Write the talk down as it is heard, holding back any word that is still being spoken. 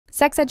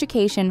Sex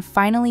Education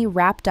finally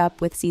wrapped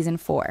up with season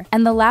 4,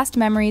 and the last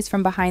memories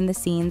from behind the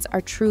scenes are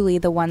truly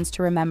the ones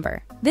to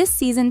remember. This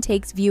season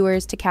takes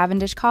viewers to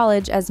Cavendish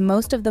College as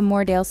most of the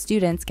Moordale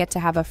students get to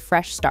have a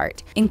fresh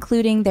start,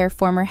 including their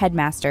former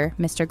headmaster,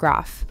 Mr.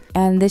 Groff.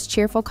 And this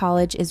cheerful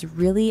college is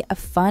really a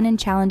fun and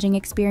challenging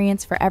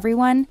experience for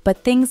everyone,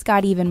 but things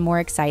got even more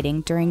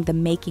exciting during the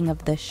making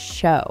of the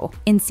show.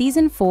 In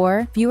season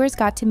 4, viewers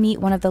got to meet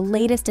one of the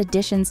latest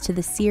additions to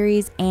the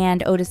series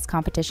and Otis'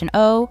 competition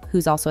O,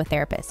 who's also a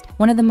therapist.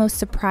 One of the most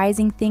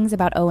surprising things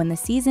about O in the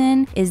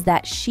season is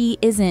that she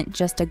isn't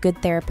just a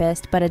good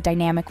therapist, but a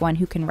dynamic one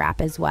who can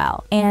rap as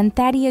well. And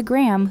Thadia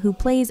Graham, who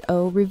plays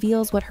O,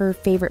 reveals what her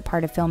favorite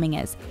part of filming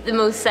is. The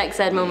most sex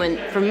ed moment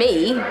for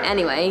me,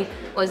 anyway,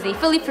 was the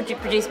fully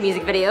produced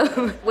music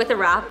video with a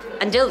rap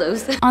and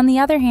dildos. On the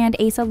other hand,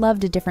 Asa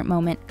loved a different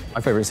moment.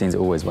 My favourite scenes are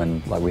always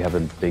when we have a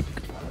big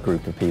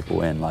group of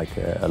people in,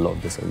 a lot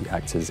of the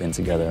actors in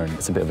together, and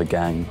it's a bit of a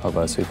gang of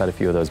us. We've had a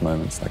few of those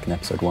moments, like in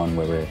episode 1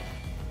 where we're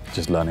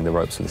just learning the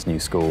ropes for this new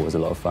school was a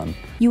lot of fun.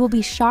 You will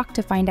be shocked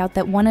to find out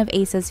that one of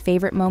Asa's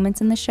favorite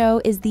moments in the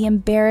show is the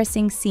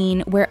embarrassing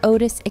scene where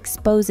Otis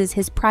exposes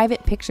his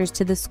private pictures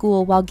to the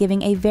school while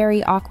giving a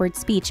very awkward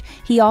speech.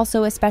 He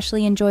also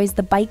especially enjoys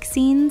the bike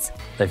scenes.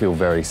 They feel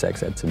very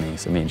sex ed to me,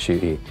 so me and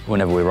Shooty,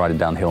 whenever we're riding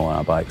downhill on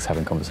our bikes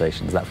having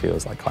conversations, that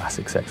feels like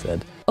classic sex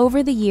ed.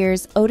 Over the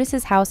years,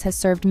 Otis's house has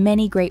served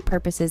many great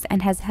purposes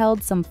and has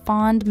held some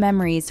fond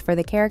memories for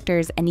the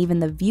characters and even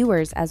the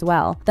viewers as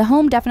well. The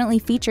home definitely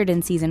featured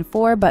in season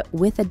 4, but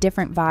with a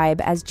different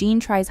vibe, as Jean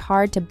tries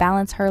hard to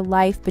balance her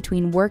life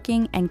between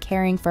working and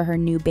caring for her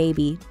new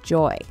baby,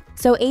 Joy.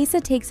 So Asa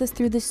takes us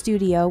through the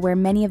studio where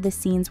many of the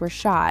scenes were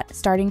shot,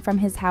 starting from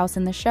his house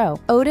in the show.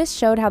 Otis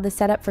showed how the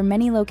setup for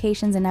many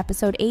locations in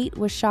episode 8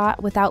 was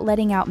shot without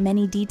letting out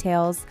many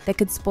details that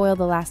could spoil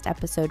the last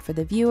episode for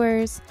the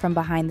viewers. From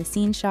behind the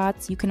scenes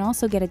shots, you can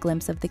also get a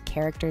glimpse of the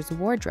character's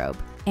wardrobe.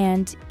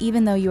 And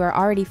even though you are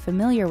already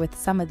familiar with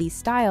some of these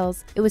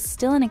styles, it was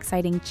still an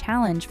exciting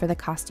challenge for the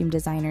costume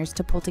designers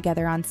to pull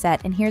together on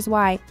set, and here's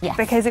why. Yes.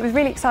 Because it was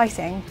really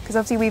exciting, because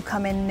obviously we've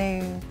come in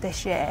new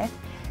this year.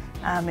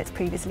 It's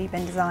previously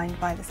been designed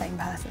by the same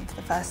person for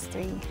the first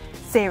 3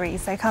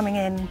 series, so coming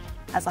in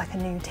as like a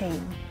new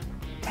team,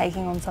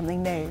 taking on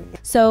something new.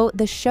 So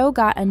the show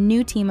got a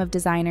new team of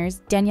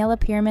designers, Daniela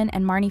Pierman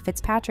and Marnie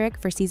Fitzpatrick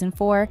for season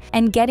 4,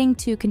 and getting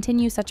to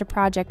continue such a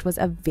project was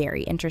a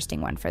very interesting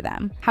one for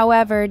them.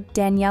 However,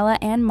 Daniela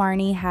and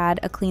Marnie had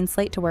a clean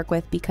slate to work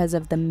with because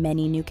of the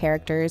many new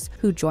characters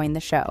who joined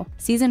the show.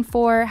 Season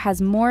 4 has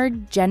more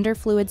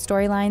gender-fluid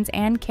storylines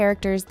and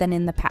characters than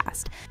in the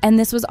past, and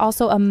this was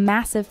also a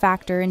massive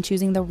factor in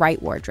choosing the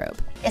right wardrobe.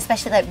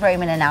 Especially like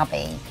Roman and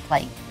Abby,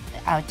 like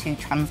our 2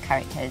 trans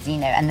characters, you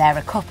know, and they're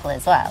a couple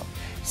as well.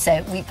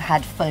 So we've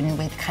had fun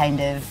with kind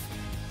of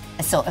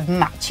a sort of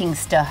matching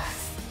stuff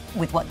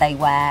with what they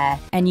wear.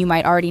 And you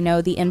might already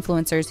know the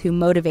influencers who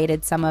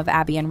motivated some of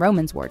Abby and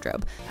Roman's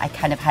wardrobe. I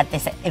kind of had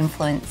this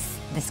influence,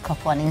 this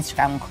couple on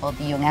Instagram called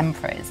the Young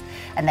Emperors,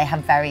 and they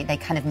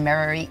kind of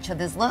mirror each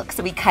other's looks,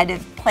 so we kind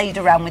of played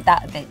around with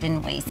that a bit,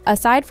 didn't we?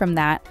 Aside from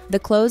that, the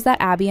clothes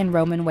that Abby and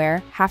Roman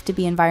wear have to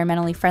be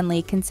environmentally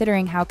friendly,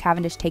 considering how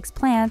Cavendish takes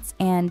plants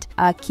and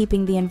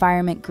keeping the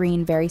environment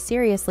green very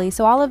seriously.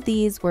 So all of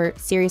these were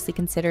seriously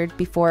considered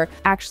before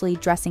actually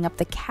dressing up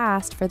the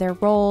cast for their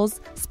roles.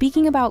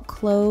 Speaking about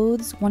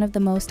clothes, one of the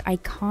most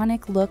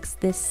iconic looks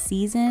this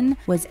season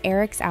was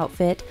Eric's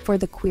outfit for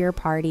the queer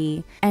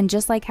party. And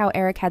just like how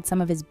Eric had some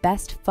of his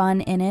best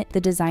fun in it,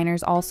 the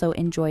designers also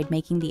enjoyed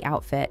making the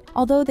outfit.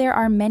 Although there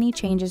are many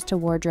changes to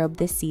wardrobe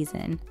this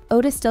season,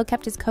 Otis still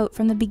kept his coat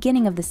from the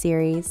beginning of the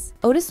series.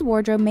 Otis'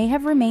 wardrobe may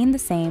have remained the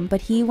same,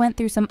 but he went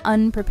through some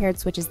unprepared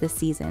switches this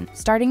season,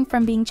 starting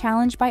from being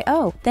challenged by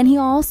O. Then he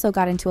also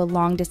got into a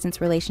long-distance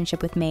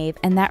relationship with Maeve,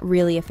 and that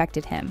really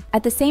affected him.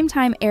 At the same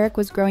time, Eric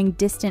was growing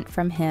distant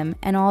from him,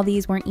 and all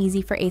these weren't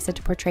easy for Asa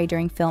to portray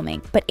during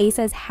filming, but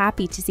Asa is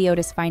happy to see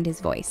Otis find his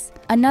voice.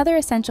 Another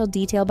essential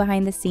detail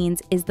behind the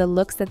scenes is the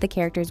looks that the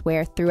characters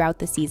wear throughout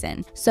the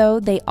season. So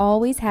they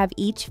always have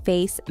each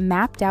face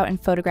mapped out and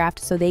photographed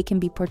so they can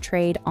be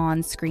portrayed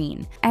on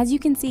screen. As you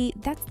can see,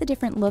 that's the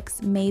different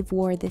looks Maeve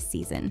wore this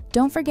season.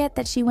 Don't forget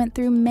that she went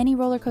through many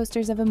roller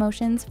coasters of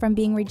emotions, from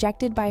being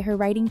rejected by her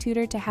writing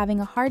tutor to having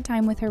a hard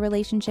time with her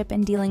relationship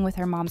and dealing with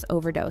her mom's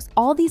overdose.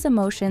 All these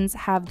emotions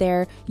have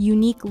their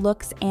unique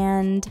looks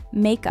and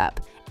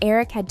makeup.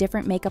 Eric had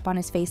different makeup on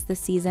his face this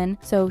season,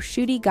 so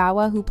Shooty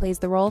Gawa, who plays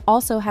the role,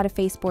 also had a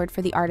face board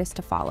for the artist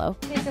to follow.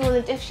 Using all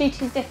the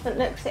Shooty's different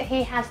looks that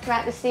he has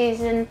throughout the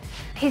season,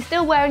 he's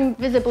still wearing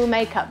visible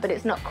makeup, but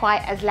it's not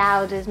quite as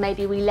loud as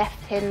maybe we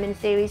left him in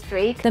series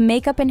 3. The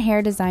makeup and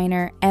hair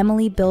designer,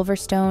 Emily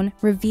Bilverstone,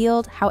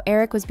 revealed how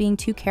Eric was being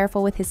too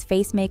careful with his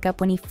face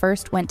makeup when he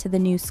first went to the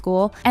new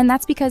school, and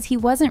that's because he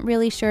wasn't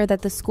really sure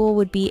that the school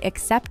would be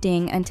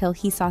accepting until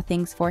he saw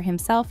things for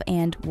himself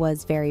and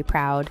was very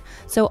proud.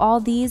 So all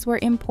these these were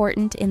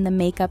important in the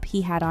makeup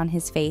he had on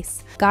his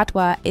face.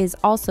 Gatwa is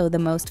also the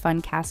most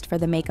fun cast for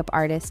the makeup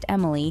artist,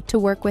 Emily, to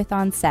work with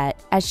on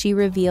set, as she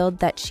revealed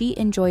that she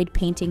enjoyed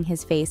painting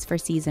his face for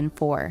season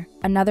 4.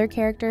 Another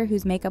character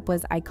whose makeup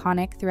was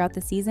iconic throughout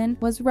the season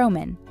was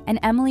Roman, and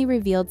Emily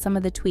revealed some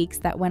of the tweaks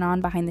that went on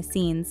behind the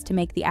scenes to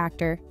make the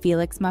actor,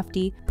 Felix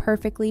Mufti,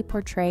 perfectly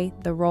portray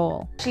the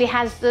role. He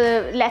has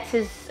the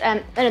letters,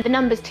 the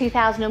numbers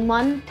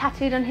 2001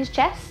 tattooed on his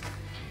chest.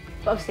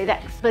 But obviously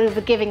that's a bit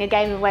of giving a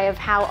game away of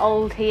how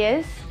old he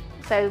is.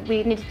 So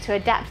we needed to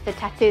adapt the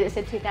tattoo that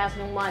said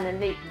 2001,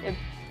 and the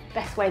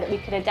best way that we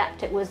could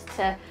adapt it was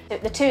to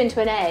put the 2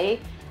 into an A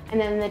and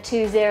then the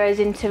 2 zeros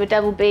into a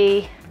double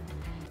B.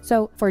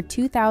 So for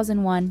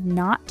 2001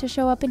 not to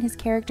show up in his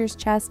character's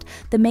chest,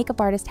 the makeup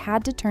artist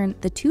had to turn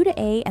the 2 to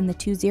A and the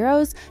 2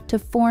 zeros to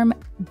form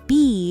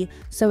B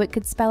so it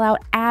could spell out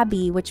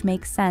Abby, which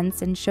makes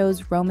sense and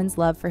shows Roman's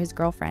love for his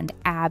girlfriend,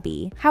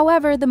 Abby.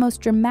 However, the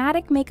most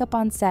dramatic makeup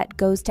on set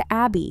goes to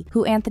Abby,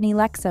 who Anthony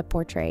Lexa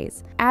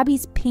portrays.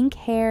 Abby's pink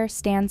hair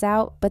stands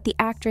out, but the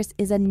actress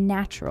is a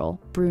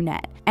natural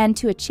brunette. And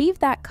to achieve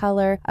that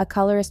color, a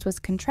colorist was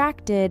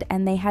contracted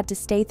and they had to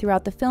stay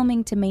throughout the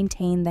filming to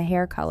maintain the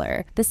hair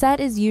color. The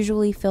set is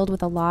usually filled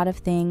with a lot of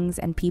things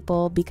and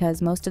people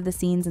because most of the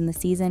scenes in the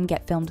season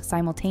get filmed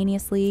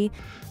simultaneously.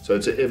 So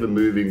it's an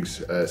ever-moving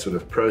sort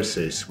of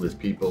process with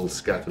people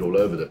scattered all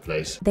over the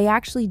place. They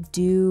actually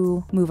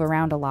do move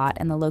around a lot,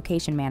 and the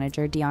location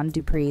manager, Dion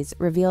Dupreez,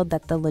 revealed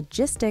that the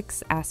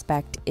logistics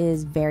aspect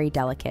is very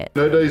delicate.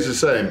 No day is the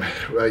same.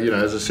 You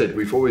know, as I said,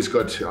 we've always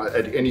got,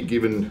 at any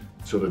given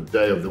sort of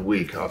day of the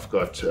week, I've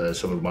got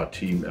some of my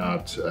team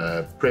out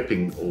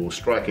prepping or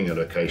striking a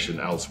location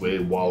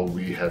elsewhere, while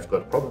we have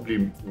got probably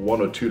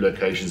 1 or 2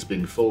 locations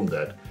being filmed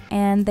at.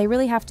 And they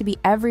really have to be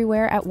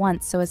everywhere at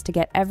once so as to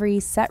get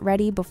every set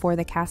ready before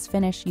the cast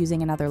finish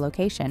using another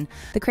location.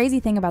 The crazy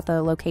thing about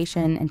the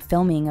location and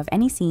filming of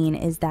any scene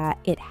is that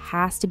it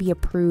has to be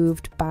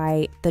approved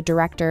by the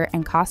director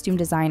and costume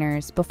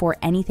designers before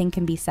anything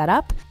can be set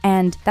up,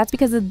 and that's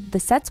because the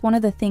set's one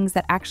of the things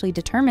that actually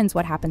determines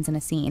what happens in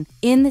a scene.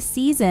 In the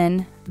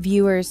season,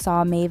 viewers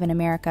saw Maeve in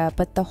America,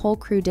 but the whole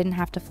crew didn't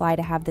have to fly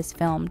to have this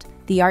filmed.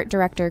 The art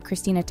director,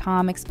 Christina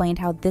Tom, explained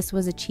how this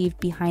was achieved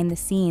behind the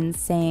scenes,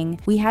 saying,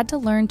 "We had to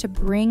learn to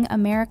bring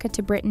America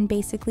to Britain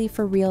basically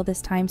for real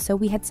this time, so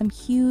we had some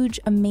huge,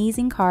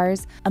 amazing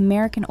cars,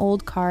 American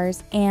old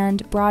cars,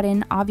 and brought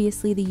in,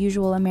 obviously, the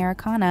usual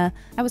Americana.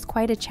 That was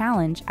quite a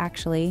challenge,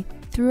 actually."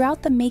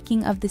 Throughout the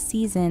making of the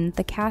season,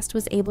 the cast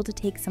was able to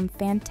take some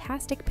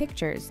fantastic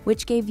pictures,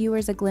 which gave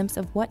viewers a glimpse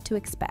of what to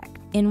expect.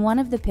 In one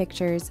of the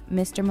pictures,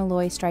 Mr.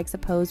 Malloy strikes a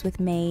pose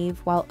with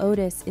Maeve, while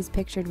Otis is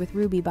pictured with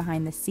Ruby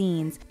behind the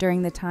scenes,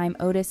 during the time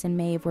Otis and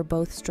Maeve were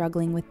both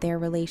struggling with their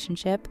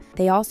relationship.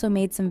 They also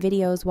made some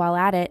videos while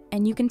at it,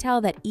 and you can tell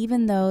that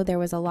even though there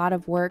was a lot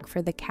of work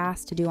for the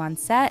cast to do on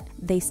set,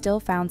 they still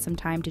found some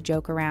time to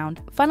joke around.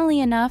 Funnily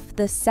enough,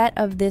 the set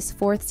of this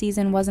 4th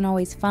season wasn't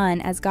always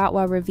fun, as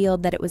Gatwa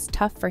revealed that it was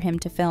tough for him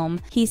to film.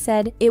 He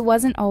said, "It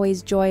wasn't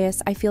always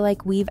joyous. I feel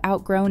like we've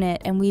outgrown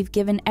it and we've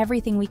given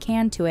everything we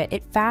can to it.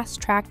 It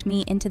fast-tracked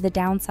me into the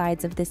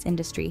downsides of this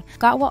industry."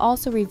 Gatwa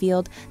also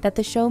revealed that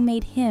the show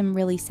made him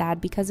really sad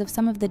because of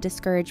some of the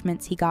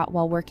discouragements he got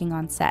while working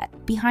on set.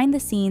 Behind the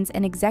scenes,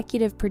 an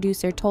executive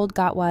producer told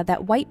Gatwa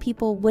that white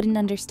people wouldn't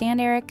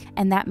understand Eric,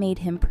 and that made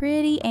him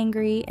pretty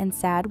angry and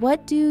sad.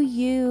 What do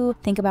you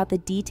think about the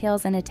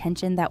details and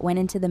attention that went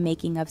into the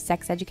making of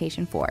Sex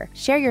Education 4?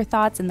 Share your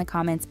thoughts in the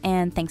comments,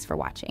 and thanks for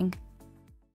watching.